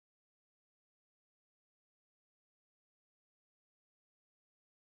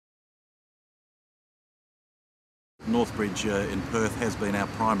Northbridge in Perth has been our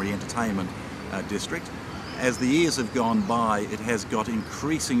primary entertainment district. As the years have gone by, it has got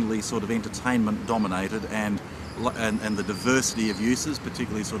increasingly sort of entertainment dominated, and the diversity of uses,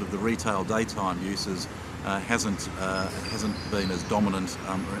 particularly sort of the retail daytime uses, hasn't been as dominant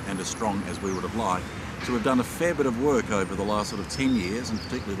and as strong as we would have liked. So we've done a fair bit of work over the last sort of 10 years, and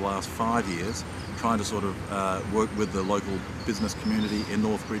particularly the last 5 years, trying to sort of work with the local business community in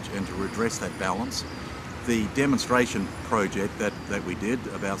Northbridge and to redress that balance. The demonstration project that we did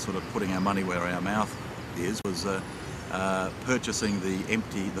about sort of putting our money where our mouth is was purchasing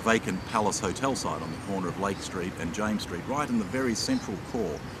the vacant Palace Hotel site on the corner of Lake Street and James Street, right in the very central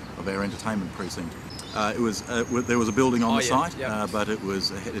core of our entertainment precinct. There was a building on the site, but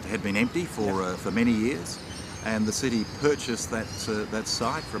it had been empty for many years, and the city purchased that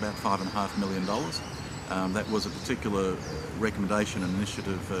site for about $5.5 million. That was a particular recommendation and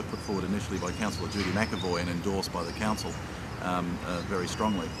initiative put forward initially by Councillor Judy McAvoy and endorsed by the council very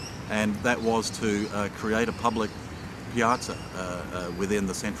strongly. And that was to create a public piazza within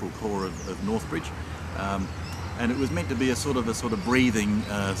the central core of Northbridge. And it was meant to be a sort of breathing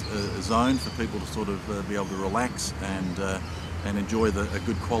zone for people to sort of be able to relax and enjoy a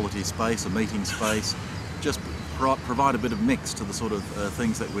good quality space, a meeting space, just provide a bit of mix to the sort of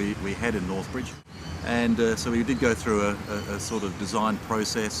things that we had in Northbridge. And so we did go through a sort of design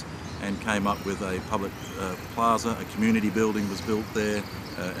process and came up with a public plaza. A community building was built there,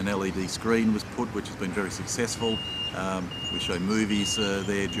 an LED screen was put, which has been very successful. We show movies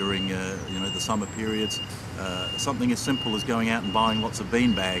there during the summer periods. Something as simple as going out and buying lots of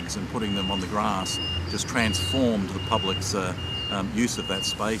bean bags and putting them on the grass just transformed the public's use of that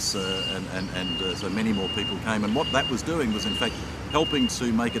space, so many more people came. And what that was doing was in fact helping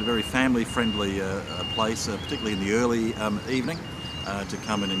to make it a very family-friendly place, particularly in the early evening, to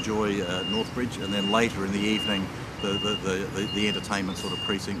come and enjoy Northbridge, and then later in the evening the entertainment sort of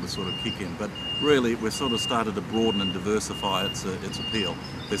precinct would sort of kick in. But really we've sort of started to broaden and diversify its appeal.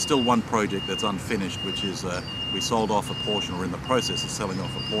 There's still one project that's unfinished, which is we sold off a portion, or in the process of selling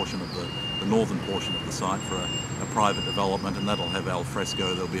off a portion of the northern portion of the site for a private development, and that'll have al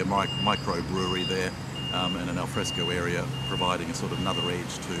fresco. There'll be a micro brewery there, and an al fresco area providing a sort of another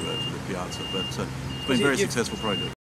edge to the piazza. But it's been a very successful project.